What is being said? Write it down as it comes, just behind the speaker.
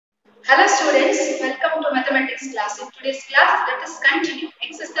Hello students, welcome to mathematics class. In today's class, let us continue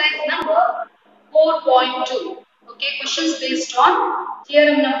exercise number 4.2. Okay, questions based on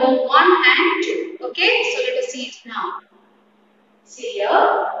theorem number 1 and 2. Okay, so let us see it now. See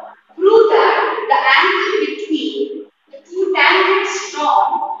here, prove that the angle between the two tangents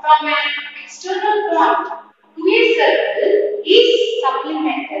drawn from an external point to a circle is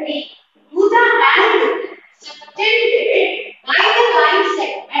supplementary to the angle subtended by the line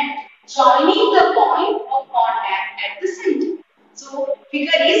segment joining the point of contact at the center. So,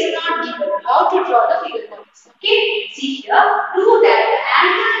 figure is not given. How to draw the figure for this? Okay, see here, prove that the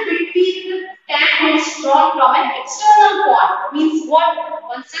angle between the tangents drawn from an external point means what?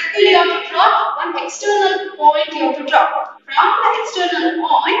 One circle you have to draw, one external point you have to draw. From the external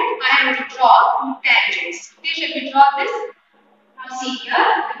point, I have to draw two tangents. Okay, shall we draw this? Now see here,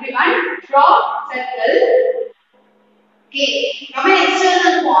 everyone, draw circle. Okay, from an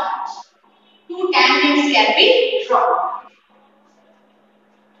external point, two tangents can be drawn.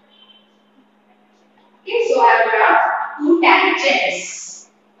 Okay, so I have drawn two tangents.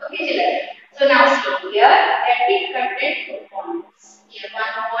 Okay, children. So now see here, let me connect two points. Here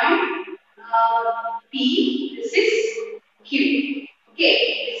one point P, this is Q. Okay,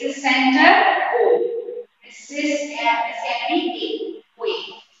 this is center O. This can be A.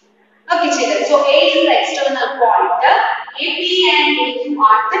 Okay, children. So A is the external point. AP and AQ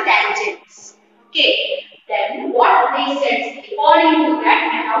are the tangents. Okay. Then what they said, according to that,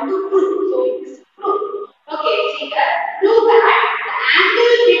 I have to prove. So it is proof. Okay, see here. Prove that the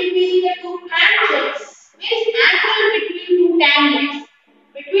angle between the two tangents means angle between two tangents.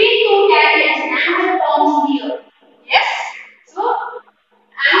 Between two tangents, angle forms here. Yes. So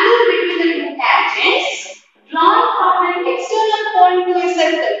angle between the two tangents drawn from an external point to a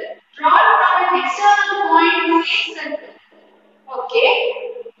circle. Drawn from an external point to a circle. Okay.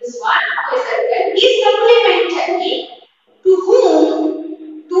 This one to a circle is supplementary to whom?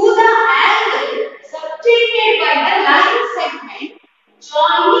 To the angle subtended by the line segment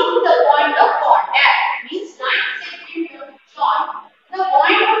joining the point of contact. Means line segment you have to join the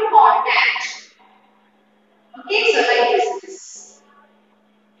point of contact. Okay, so like this.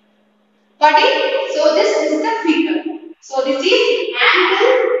 Got it? So this is the figure. So this is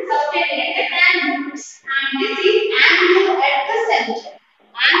angle subtended at the tangents and this is angle at the center.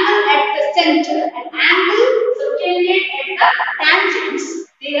 Angle at the center and angle subtended at the tangents.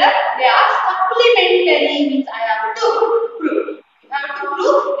 They are supplementary means I have to prove. I have to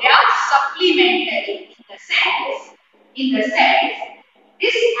prove they are supplementary in the sense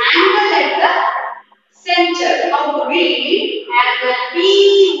this angle at the center. How to read? Angle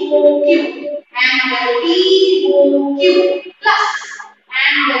POQ. Angle POQ plus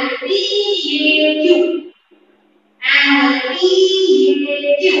angle PAQ. Angle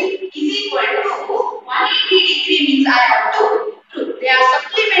PAQ is equal to 180 degree means I have to prove. They are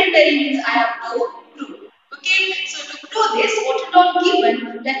supplementary means I have to prove. Okay, so to prove this, what is not given,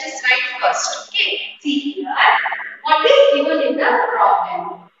 let us write first. Okay, see here, what is given in the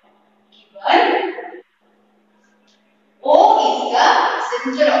problem? Given O is the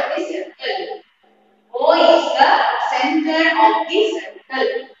center of the circle. O is the center of the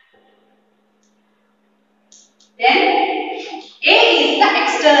circle. Then A is the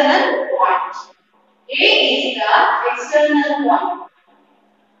external point. A is the external point.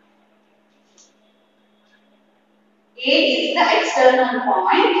 A is the external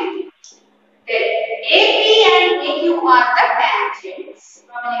point. Then AP and AQ are the tangents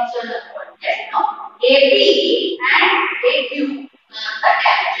from an external point. Yes, no? AP and AQ are the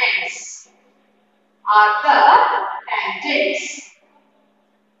tangents.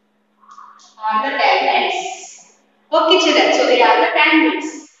 Okay, children. So they are the tangents.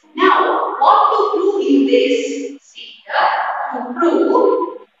 Now, what to prove in this? See here. To prove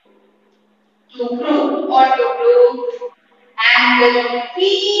angle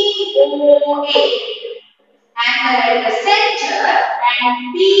POA, angle at the center, and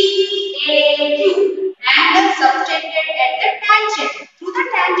PAQ, angle subtended at the tangent. Through the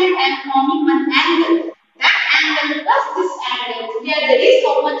tangent, I am forming one angle. That angle plus this angle together is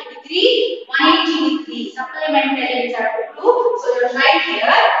how much degree? 180 degree. Supplementary is have to prove. So you write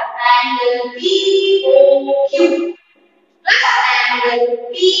here angle POQ plus angle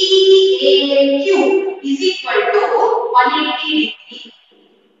PAQ is equal to 180 degree.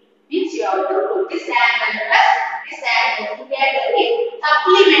 Means you have to prove this angle plus this angle together is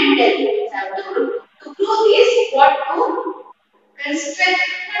supplementary. You have to prove. To prove this, what to construct?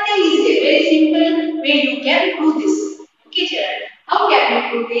 Nothing is a very simple way you can prove this. Okay, children. How can we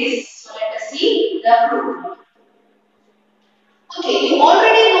prove this? So let us see the proof. Okay, you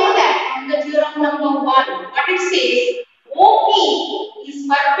already know that it says OP is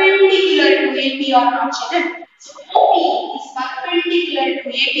perpendicular to AP or not, children? So OP is perpendicular to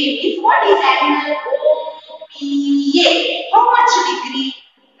AP means what is angle OPA? How much degree?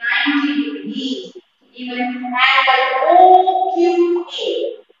 90 degrees. Even angle OQA.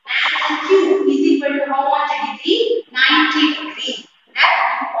 Angle Q is equal to how much degree? 90 degrees. That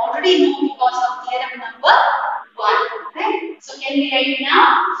you already know because of theorem number 1. Right? So can we write it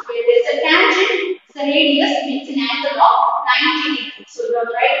now? So where there is a tangent, the radius means an angle of 90 degrees. So you have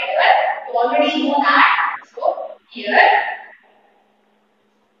right here. You already know that. So here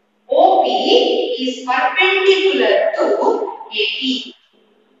OP is perpendicular to AP.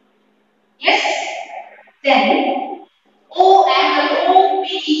 Yes. Then O angle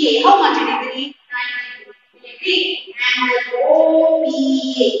OPA, how much degree? 90 degree. Angle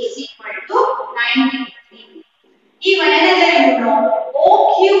OPA is equal to 90 degree. Even another you know,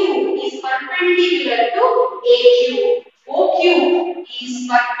 OQ is perpendicular to AQ. OQ is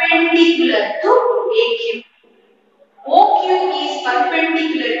perpendicular to AQ. OQ is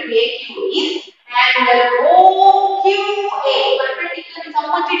perpendicular to AQ is angle OQA. Perpendicular is how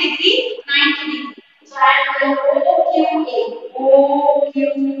much degree? 90 degree. So angle OQA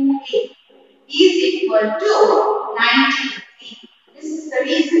is equal to 90 degree. This is the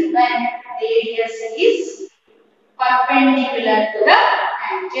reason when radius is perpendicular to the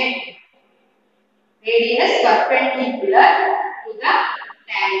tangent. Radius perpendicular to the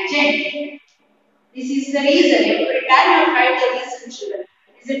tangent. This is the reason. Every time you write the reason, children.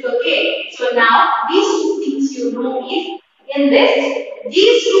 Is it okay? So now these two things you know is in this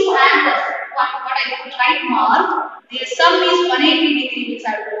these two angles. What I could write mark. Their sum is 180 degree which I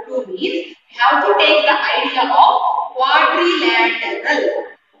will do means we have to take the idea of quadrilateral.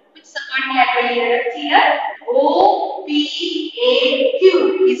 Which is the quadrilateral here? OPAQ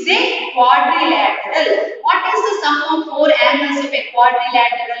is a quadrilateral. What is the sum of four angles of a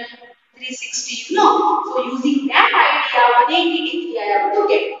quadrilateral? 360, you know. So using that idea, 180 degree I have to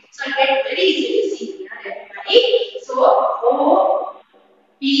get. So I get very easily see here, everybody. So OPAQ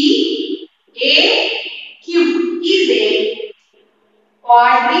is a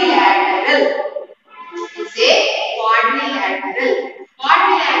quadrilateral. It's a quadrilateral.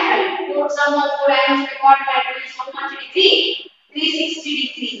 Quadrilateral. Sum of four angles of a quadrilateral is how much degree? 360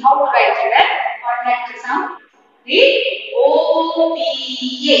 degrees. How to write it? Quadrilateral sum. Read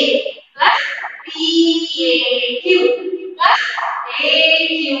OPA plus PAQ plus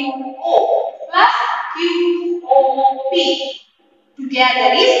AQO plus QOP. Together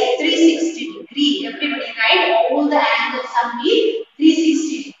is 360 degree. Everybody write all the angles sum is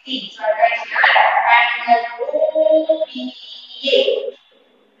 360 degree. So I write here angle OPA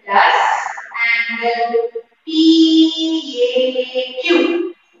plus angle PAQ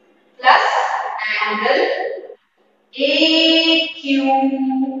plus angle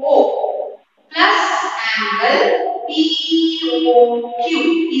AQO plus angle POQ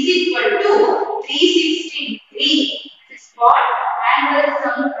is equal to 360 degree. This is called angle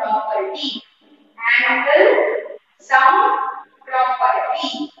sum property. Angle sum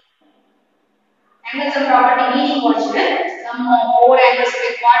property. Angle sum property meaning what, children? Sum of four angles of a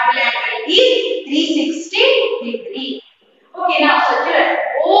quadrilateral is 360 degree. Okay, now so children,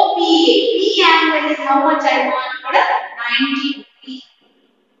 OPA, P angle is how much I want? 90 degree.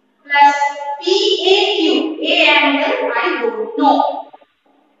 Plus PAQ, A angle I don't know.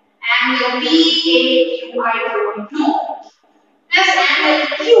 Angle PAQ I don't know. Plus angle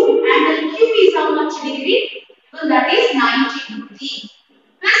Q is how much degree? So that is 90 degree.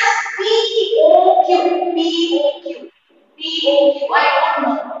 Plus POQ, I don't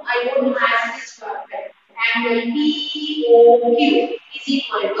know. I don't know as this perfect. Angle POQ is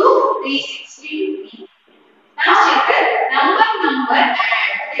equal to 360 degree. Now children, number add.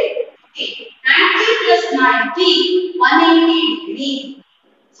 Okay. 90 plus 90, 180 degree.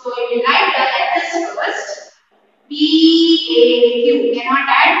 So you will write the letters first. PAQ. Cannot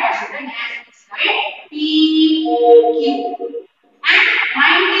add, but children as this, right? POQ. And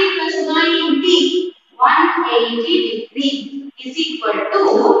 90 plus 90, 180 degree is equal to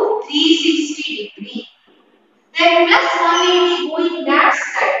 360 degree. Then plus 180 going that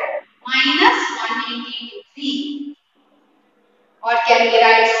side, minus 180 degree. Or can we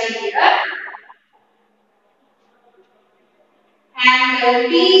write see here? Angle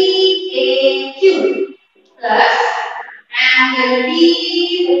PAQ plus angle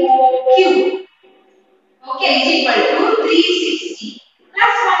POQ. Okay, is equal to 360.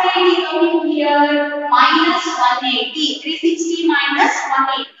 Plus 180 coming here, minus 180. 360 minus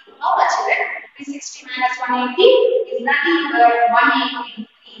 180. How much is it? 360 minus 180 is nothing but 180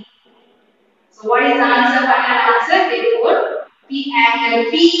 degree. So what what is the answer? Final answer. Therefore, P angle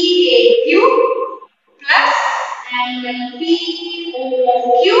PAQ plus angle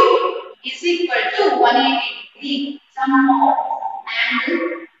POQ is equal to 180 degree. Somehow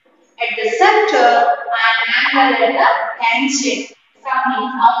angle at the center and angle at the tangent. Sum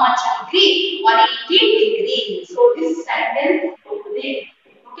means how much degree? 180 degree. So this sentence is there.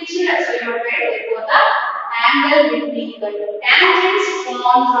 Okay, children. So you have read for the angle between the tangents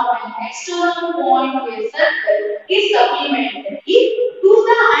drawn from an external point to a circle is supplementary to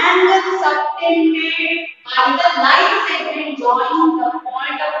the angle subtended by the line segment joining the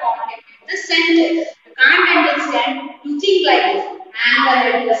point of contact with the center. You can't understand. You think like this: angle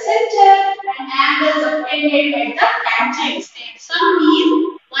at the center and angle subtended at the tangents. Sum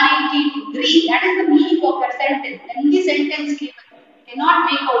means 180 degree. That is the meaning of that sentence. And the sentence given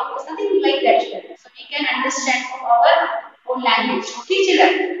cannot make out something like that. So we can understand from our own language. Okay,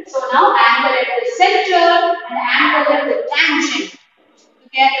 children. So now angle at the center and angle at the tangent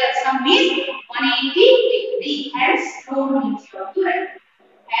together sum is 180 degree. Hence, true means you have to write.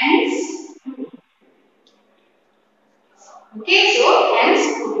 Hence, true. Okay, so hence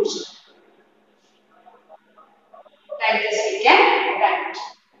true. Like this we can write.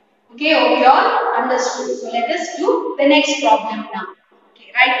 Okay, hope you all understood. So let us do the next problem now.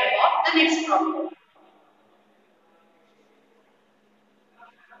 Okay, write about the next problem.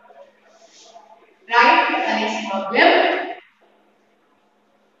 Write the next problem.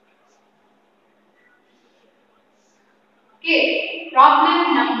 Okay, problem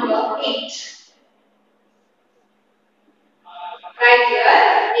number 8. Right here,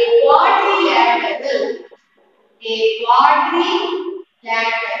 a quadrilateral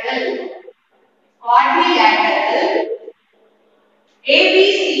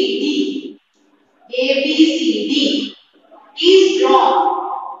ABCD is drawn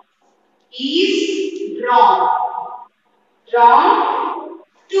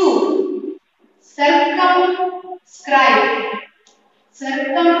to circumscribe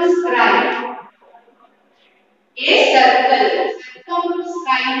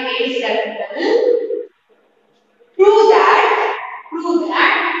a circle. Prove that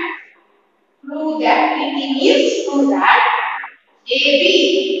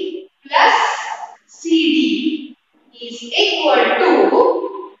AB plus CD is equal to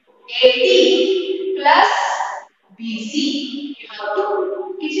AD plus BC. You have to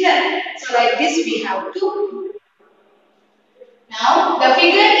teach them. So like this we have to. Now the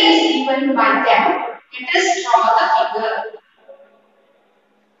figure is given by them. Let us draw the figure.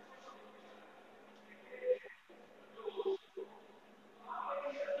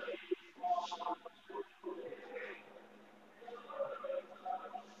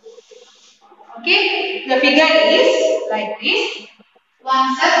 Okay, the figure is like this.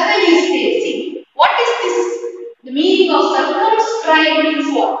 One circle is there. See, what is this? The meaning of circumscribe means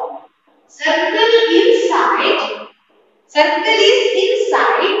what? Circle is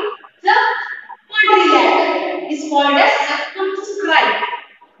inside the quadrilateral. Is called as circumscribe.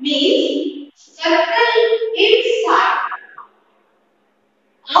 Means circle inside.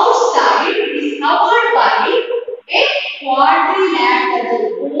 Outside is covered by a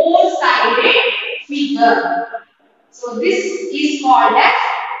quadrilateral, four-sided figure. So this is called as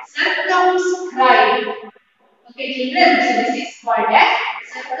circumscribe. Okay, children. So this is called as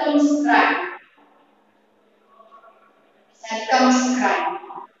circumscribe. Circumscribe.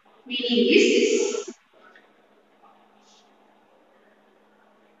 Meaning is this.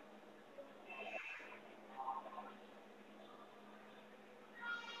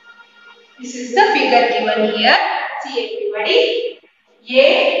 This is the figure given here. See everybody. A,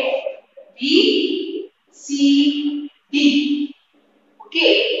 B, C, D.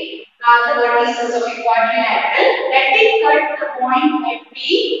 Okay. Now the vertices of a quadrilateral. Let it cut the point at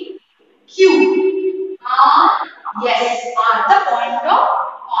P, Q. Yes, are the point of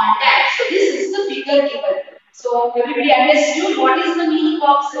contact. So this is the figure given. So everybody understood what is the meaning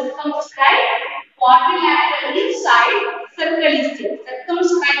of circumscribe? Quadrilateral inside, circle is there.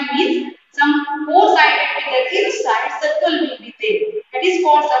 Circumscribe means some four-sided figure inside, circle will be there. That is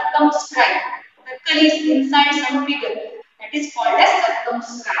called circumscribe. Circle is inside some figure. That is called as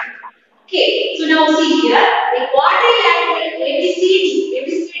circumscribe. Okay, so now see here, a quadrilateral ABCD.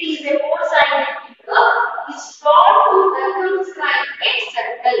 ABCD is a four-sided figure. Is drawn to circumscribe a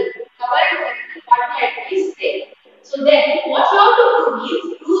circle. Covered circle quadrilateral is there. So then, what you have to do means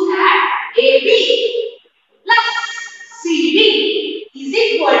prove that AB plus CD is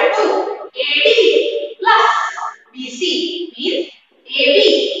equal to AD plus BC. Means AB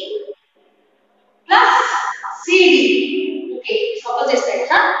plus CD. Okay, suppose I said,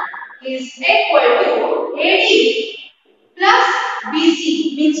 is equal to AD plus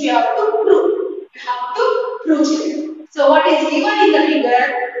BC, means you have to prove. You have to prove it. So what is given in the figure?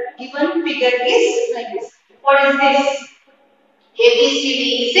 Given figure is like this. What is this? ABCD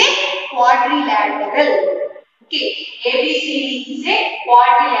is a quadrilateral. Okay, ABCD is a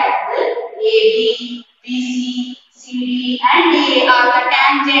quadrilateral. AB, BC, CD and DA are the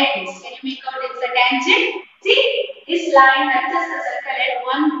tangents. Can you make out it's a tangent? See, this line touches the circle at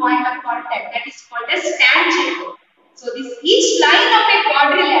one point of contact. That is called as tangent. So this each line of a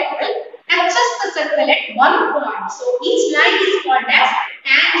quadrilateral touches the circle at one point. So each line is called as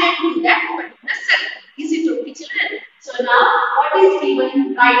tangent to that particular circle. Is it okay, children? So now what is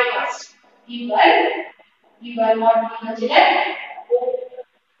given? Write first. Given what given, children?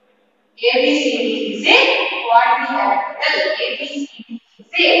 ABCD is a quadrilateral. ABCD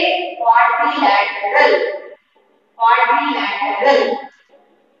is a quadrilateral. Quadrilateral.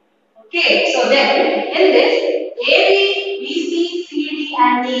 Okay, so then in this AB, BC, CD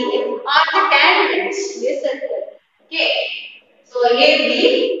and DA are the tangents to a circle. Okay, so AB,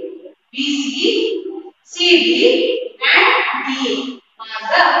 BC, CD and DA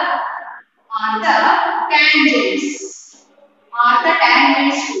are the tangents. Are the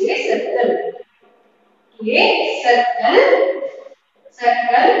tangents to a circle. To a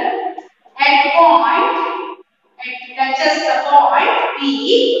circle at point. It touches the point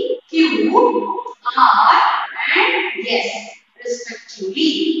P, Q, R and S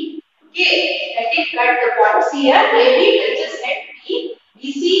respectively. Okay, let it cut the points here. AB touches at P,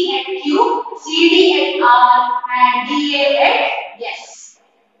 BC at Q, CD at R and DA at S.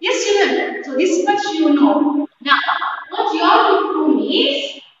 Yes, children. So this much you know. Now, what you have to prove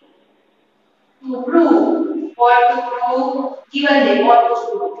is to prove. What to prove? Given them what to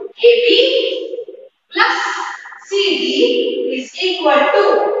prove. AB plus CD is equal to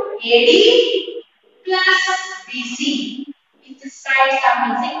AD plus BC. If the side sum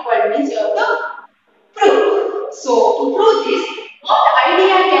is equal, means you have to prove. So to prove this, what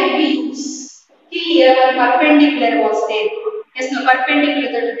idea can we use? Here one perpendicular was there. Yes, no,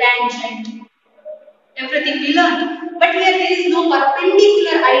 perpendicular to tangent. Everything we learned. But here there is no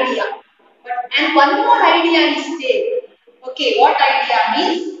perpendicular idea. And one more idea is there. Okay, what idea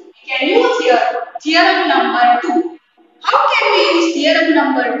means? We can use here theorem number 2. How can we use theorem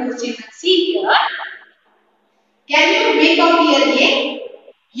number 2? Children, see here. Can you make out here A?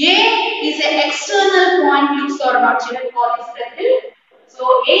 A is an external point, looks or not, children, for this circle. So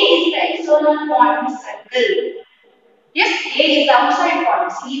A is the external point in circle. Yes, A is the outside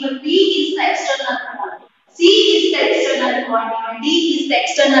point. See, even B is the external point. C is the external point. Even D is the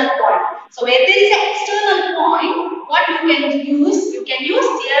external point. So where there is an external point, what you can use? You can use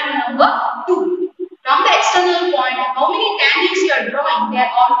theorem number 2. From the external point, how many tangents you are drawing? They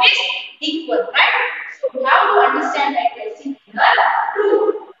are always equal, right? So you have to understand like this. Here,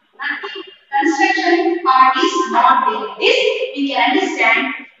 true. Nothing. Construction part is not there. This we can understand.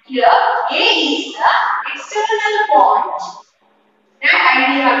 Here, A is the external point. That idea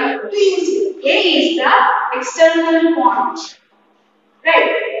we have to use here. A is the external point. Right.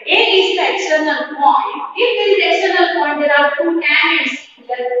 A is the external point. If there is external point, there are two tangents.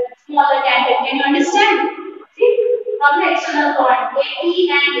 Smaller tangent. Can you understand? See, from the external point, AP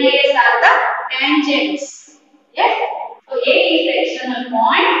and AS are the tangents. Yes. So A is the external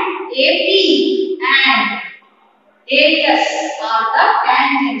point. AP and AS are the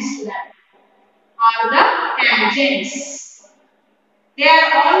tangents to that. Are the tangents. They are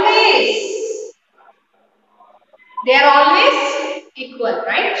always equal,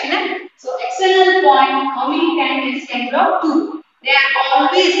 right, children? So external point, how many tangents can draw? 2. They are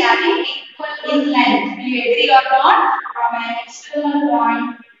always having equal in length. Do you agree or not? From an external point,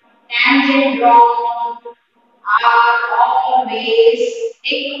 tangent drawn are always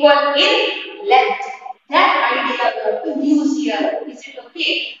equal in length. That idea we have to use here. Is it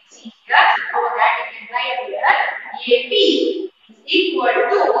okay? See here, for that you can write here AP is equal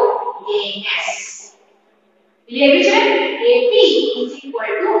to AS. Will you agree, children? AP is equal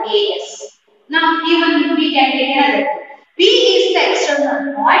to AS. Now even we can take another. P is the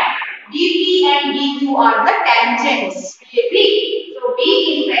external point. DP and DQ are the tangents. Will you agree? So P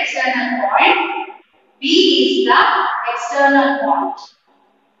is the external point. B is the external point.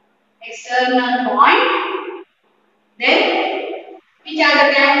 External point. Then, which are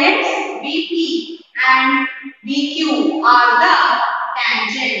the tangents? BP and BQ are the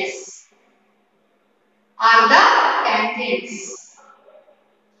tangents.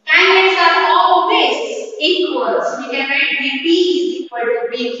 Tangents are always equal. So we can write BP is equal to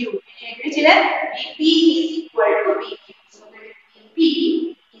BQ. Can you agree, children? BP is equal to BQ. So that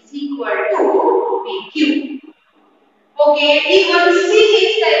BP is equal Okay, even C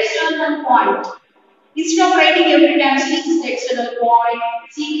is the external point. Instead of writing every time C is the external point,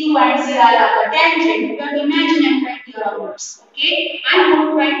 CQ and CR are the tangent, you have to imagine and write your words. Okay, I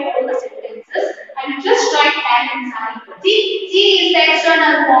won't write all the sentences. I will just write tangents are equal. See, C is the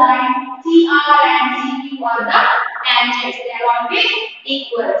external point, CR and CQ are the tangents. They are always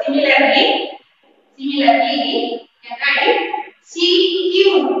equal. Similarly, we can write CQ,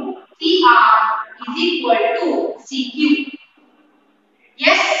 CR is equal to CQ.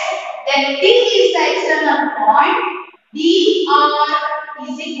 Yes, then D is the external point. DR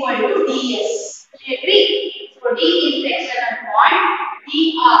is equal to DS. Do you agree? So D is the external point.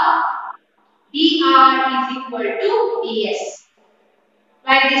 DR is equal to DS.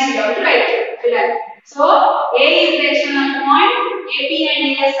 Like this we have to write. So A is the external point. AP and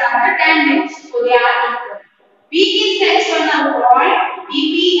DS are the tangents. So they are equal. B is the external point.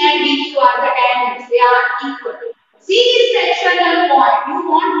 BP and BQ are the tangents. They are equal. C is the external point. You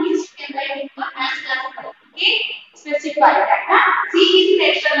want this, you can write it as classified. Okay? Specify that. C is the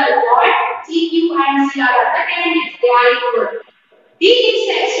external point. CQ and CR are the tangents. They are equal. D is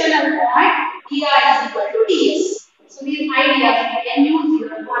the external point. DR is equal to DS. So these ideas we can use here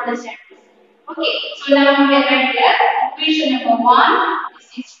to understand this. Okay. So now we can write here equation number 1.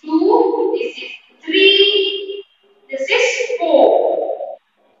 This is 2. This is 3. This is 4.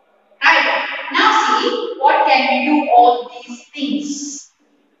 Right. Now see, what can we do all these things?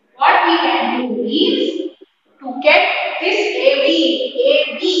 What we can do is to get this AB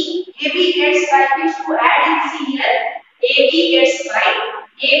gets by which to add in C here. AB gets by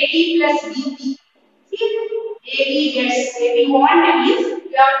AP plus BP. See, AB gets, AB want is you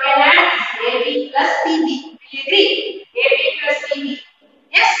can add this AB plus BB. Will you agree? AB plus BB.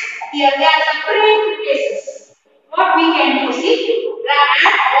 Yes, here they are separate places. What we can do, see,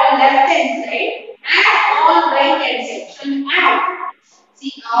 add all left hand side, add all right hand side. Shall we add?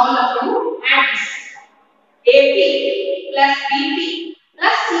 See, all of you add this. AP plus BP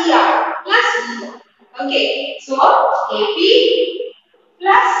plus CR plus DR. Okay, so AP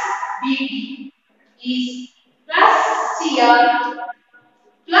plus BP is plus CR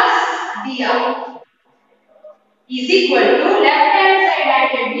plus DR is equal to left hand side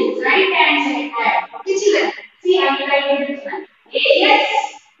added means right hand side add. Okay, children. See, I will write this one. AS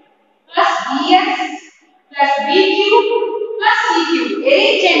plus BS plus BQ plus CQ.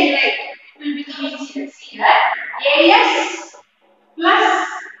 Arrange and write. It will become easier. See here. AS plus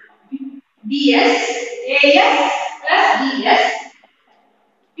BS. AS plus BS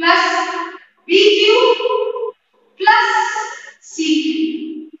plus BQ plus CQ.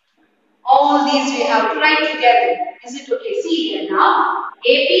 All these we have to write together. Is it okay? See here now.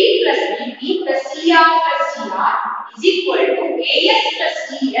 AP plus BP plus CR plus CR is equal to AS plus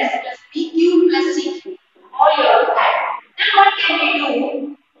DS plus BQ plus CQ. All you have to add. Now what can we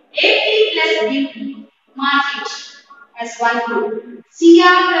do? AP plus BP, mark it as one group.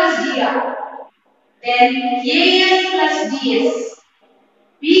 CR plus DR. Then AS plus DS.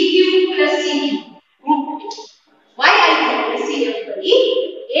 BQ plus CQ. Group it. Why I can see everybody?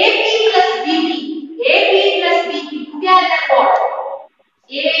 AP plus BP. AP plus BP. Together what?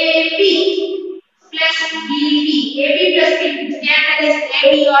 AP plus BP. AP plus BP. Together is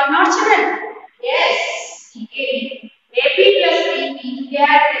AB or not, children? Yes. AB. AP plus BP.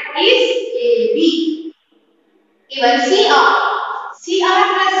 Together is AB. Even CR. CR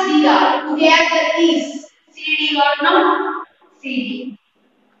plus DR. Together is CD or not? CD.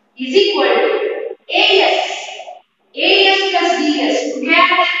 Is equal to AS. AS plus DS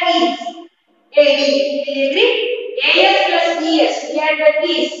together is AD. Will you agree? AS plus DS together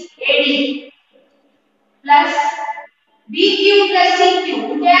is AD plus BQ plus CQ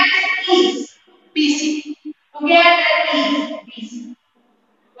together is BC. Together is BC.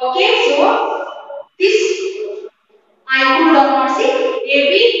 Okay, so this I could not say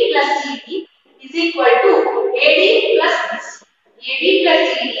AB plus CD is equal to AD plus BC. AD plus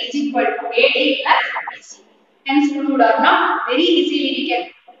CD is equal to AD plus BC. Hence, proved or not, very easily we can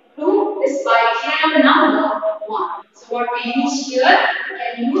prove this by theorem number 1. So, what we use here, we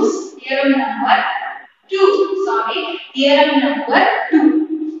can use theorem number 2. Sorry, theorem number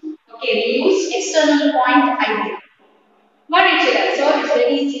 2. Okay, we use external point idea. What it is? So, it's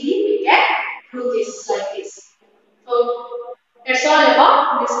very easily we can prove this like this. So, that's all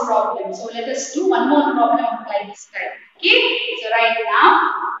about this problem. So, let us do one more problem by this time. Okay, so right now,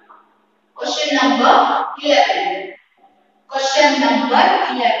 question number 11. Question number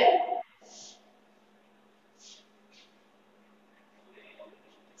 11.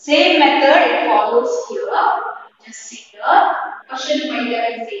 Same method it follows here. Just see here. Question number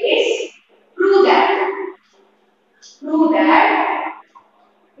 11 says, prove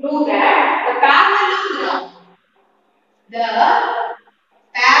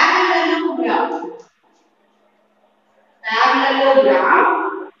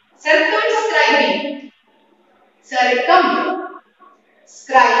parallelogram circumscribing.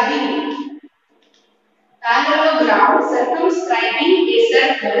 Parallelogram circumscribing a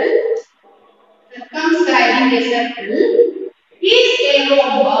circle. Is a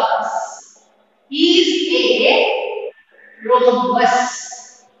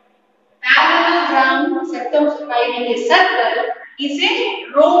rhombus. Parallelogram circumscribing a circle is a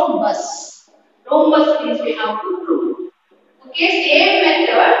rhombus. Rhombus means we have to prove. Okay, same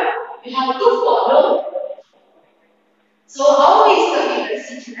method we have to follow. So how is the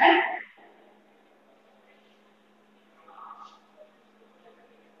figure, children?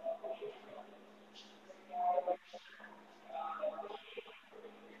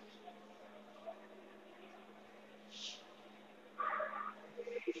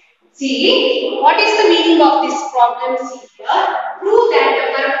 See, what is the meaning of this problem? See here. Prove that the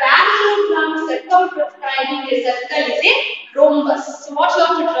parallelogram circumscribing a circle is a rhombus. So what you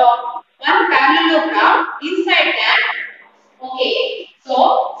have to draw? One parallelogram inside that. Okay. So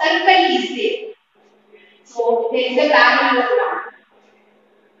circle is there. So there is a parallelogram.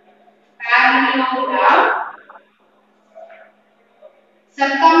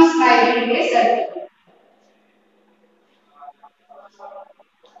 Circumscribing a circle.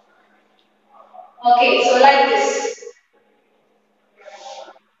 Okay, so like this.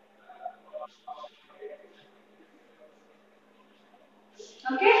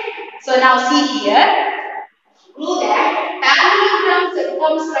 Okay, so now see here. Prove that parallelogram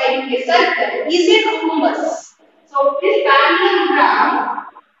circumscribing a circle is a rhombus. So this parallelogram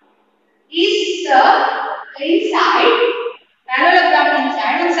is inside. Parallelogram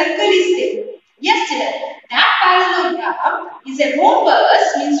inside and circle is there. Yes, children. That parallelogram is a rhombus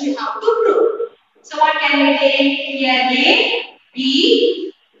means you have to prove. So what can we take here? A,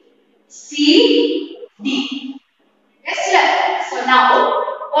 B, C, D. Yes, children. So now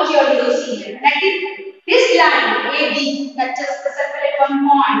what you have to do see here? That is this line AB touches the circle at one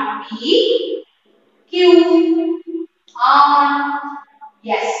point. P, Q, R.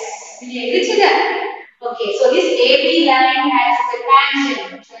 Yes. Will you agree, children? Okay, so this AB line has the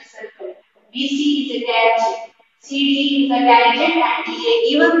tangent to a circle. BC is a tangent. CD is a tangent and DA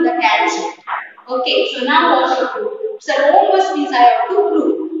given the tangent. Okay, so now what should we do? So rhombus means I have to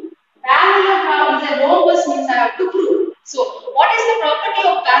prove. Parallelogram is a rhombus means I have to prove. So what is the property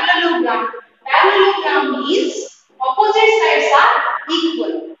of parallelogram? Parallelogram means opposite sides are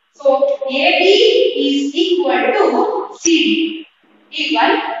equal. So AB is equal to CD. Even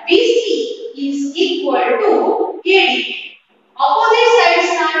BC is equal to AD. Opposite sides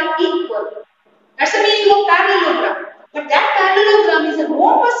are equal. That's the meaning of parallelogram. But that parallelogram is a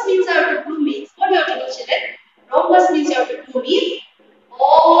rhombus means I have to prove means. What do you have to do, children? Rhombus means you have to prove means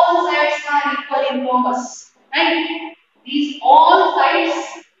all sides are equal in rhombus. Right? These all sides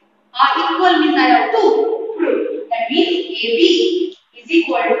are equal means I have to prove. That means AB is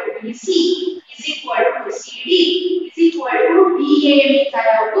equal to BC is equal to CD is equal to DA means I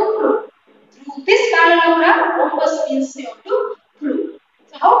have to prove. Through this parallelogram, rhombus means you have to prove.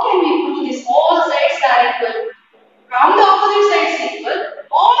 So how can we prove this? All sides are equal. From the opposite sides equal,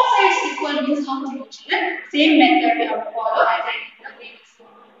 all sides equal means how to do, children? Same method we have to follow as I did the previous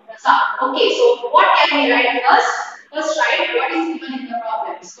one. Okay, so what can we write first? First write what is given in the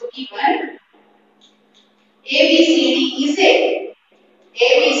problem. So given ABCD is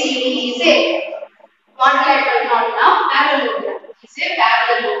a quadrilateral, not now parallelogram. It is a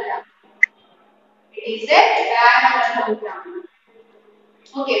parallelogram. It is a parallelogram.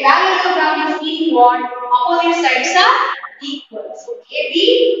 Okay, parallelogram is meaning what? Opposite sides are equal. So AB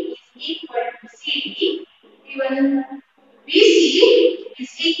is equal to CD. Even BC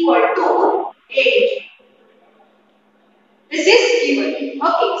is equal to AD. This is given.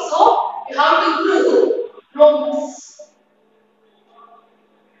 Okay, so you have to prove rhombus.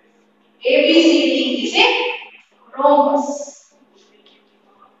 ABCD is a rhombus.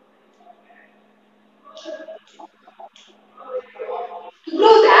 To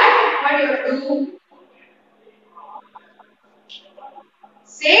prove that, what you have to do?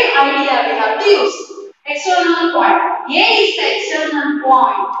 Same idea we have to use. External point. A is the external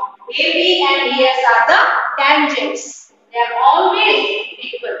point. AB and AS are the tangents. They are always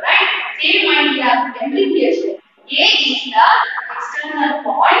equal, right? Same idea we can bring here. A is the external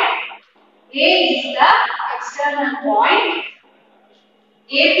point. A is the external point.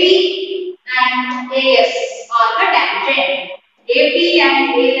 AB and AS are the tangent. AB and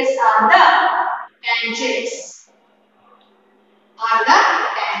AS are the tangents.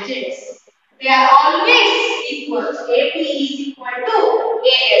 They are always equal. equal. So AP is equal to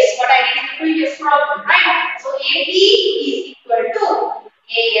AS. What I did in the previous problem, right? So AP is equal to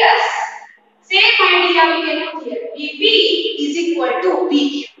AS. Same idea we can put here. BP is equal to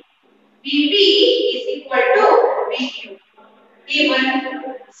BQ. BP is equal to BQ. Even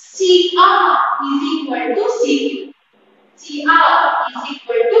CR is equal to CQ. CR is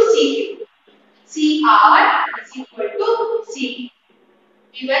equal to CQ. CR is equal to CQ.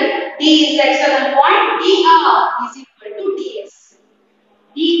 Even D is the external point. DR is equal to DS.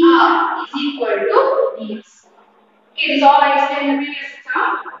 DR is equal to DS. Okay, this is all I explained in the previous exam.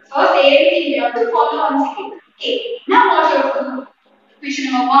 So, everything we have to follow once again. Okay, now what you have to do?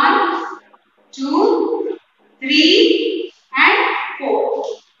 Question number 1, 2, 3, and 4.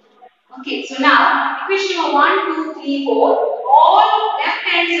 Okay, so now equation number 1, 2, 3, 4. All left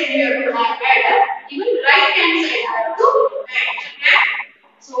hand side we have to add. Even right hand side I have to add.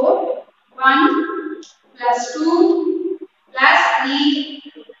 So 1 plus 2 plus 3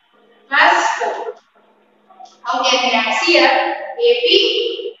 plus 4. How can we add here? AP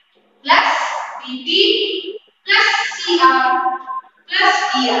plus BP plus CR plus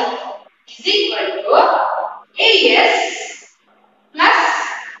DR is equal to AS plus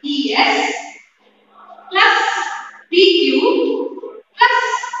ES plus PQ plus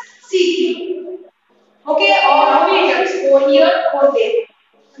CQ. Okay, all operators go here, go there.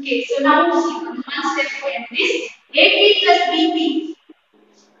 Okay, so now see one step in this. AP plus BP.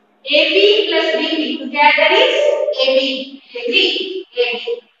 AP plus BP together is AB. Agree?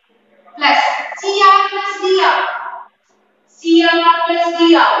 AB plus CR plus DR. CR plus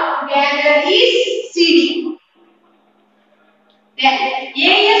DR together is CD. Then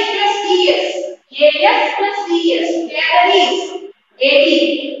AS plus DS. AS plus DS together is AD.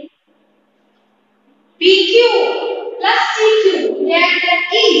 PQ plus CQ together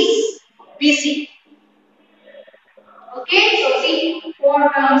is BC. Okay, so see,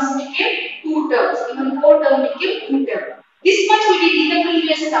 4 terms became 2 terms. Even 4 terms became 2 terms. This much we did in the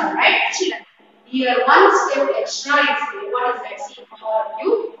previous term, right, children? Here, one step extra is there. What is that? See, for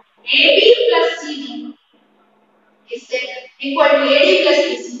you, AB plus CD is equal to AD plus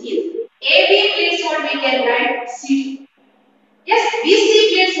BC. Is AB place what we can write CD. Yes,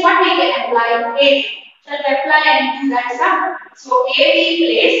 BC place what we can apply AD. Shall we apply and do that sum? So AB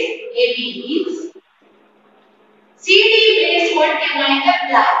place AB means CD place what can I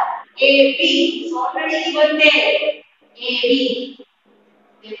apply? AB is already given there. AB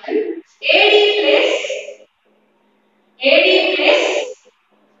given. AD place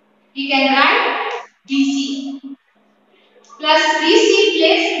we can write DC plus BC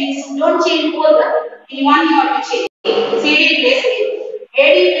place BC. Don't change both. In one you have to change. CD place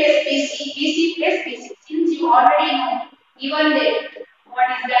AD place BC, BC place BC. Since you already know given there. What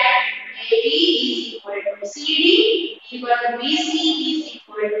is that? AB is equal to CD, even BC is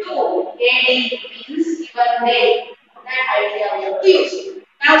equal to AD means given there. That idea we have to use.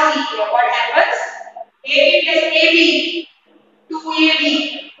 Now see here what happens. AB plus AB, 2AB.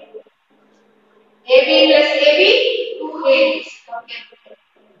 AB plus AB, 2AB. Okay.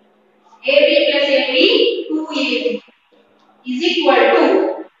 AB plus AB, 2AB is equal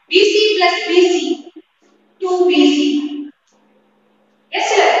to BC plus BC, 2BC. Yes,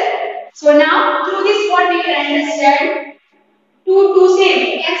 sir. So now through this what we can understand, 2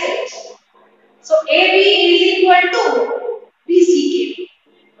 same, cancel. So AB is equal to BCK.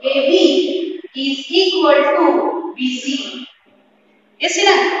 AB is equal to BC. Yes, sir.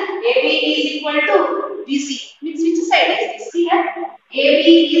 AB is equal to BC. Means which side is this? See here. AB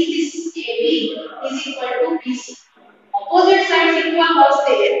is this. AB is equal to BC. Opposite sides equal was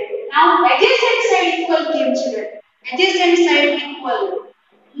there. Now adjacent side equal came, children. Adjacent side equal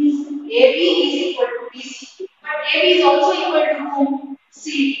is AB is equal to BC. But AB is also equal to whom?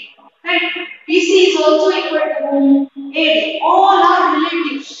 CD. Right? BC is also equal to whom? AD. All are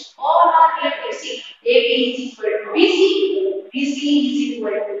relatives. All are relatives. See, AB is equal to BC. BC is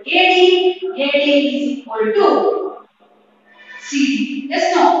equal to AD. AD is equal to CD.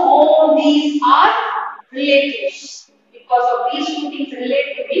 Yes, no. All these are relatives. Because of these two things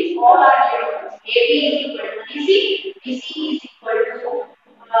related means all are relatives. AB is equal to BC. BC is equal to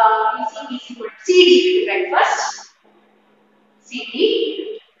BC is equal to CD. Right first.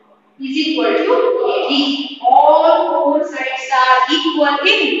 CD is equal to AD. All four sides are equal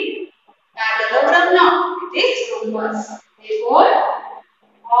in parallelogram now. It is rhombus. Therefore,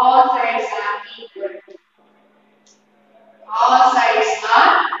 all sides are equal. All sides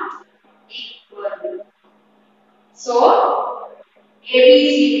are equal. So,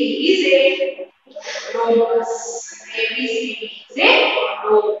 ABCD is a rhombus. ABCD is a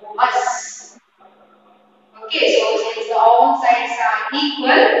rhombus. Okay, so since all sides are equal,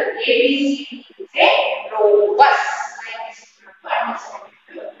 ABCD is a robust. Like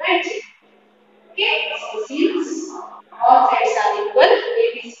this, right? Okay, so since all sides are equal,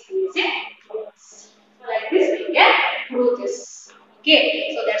 ABCD is a robust. So like this, we can prove this.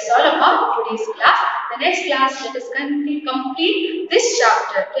 Okay, so that's all about today's class. The next class, let us complete this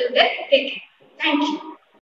chapter. Till then, take care. Thank you.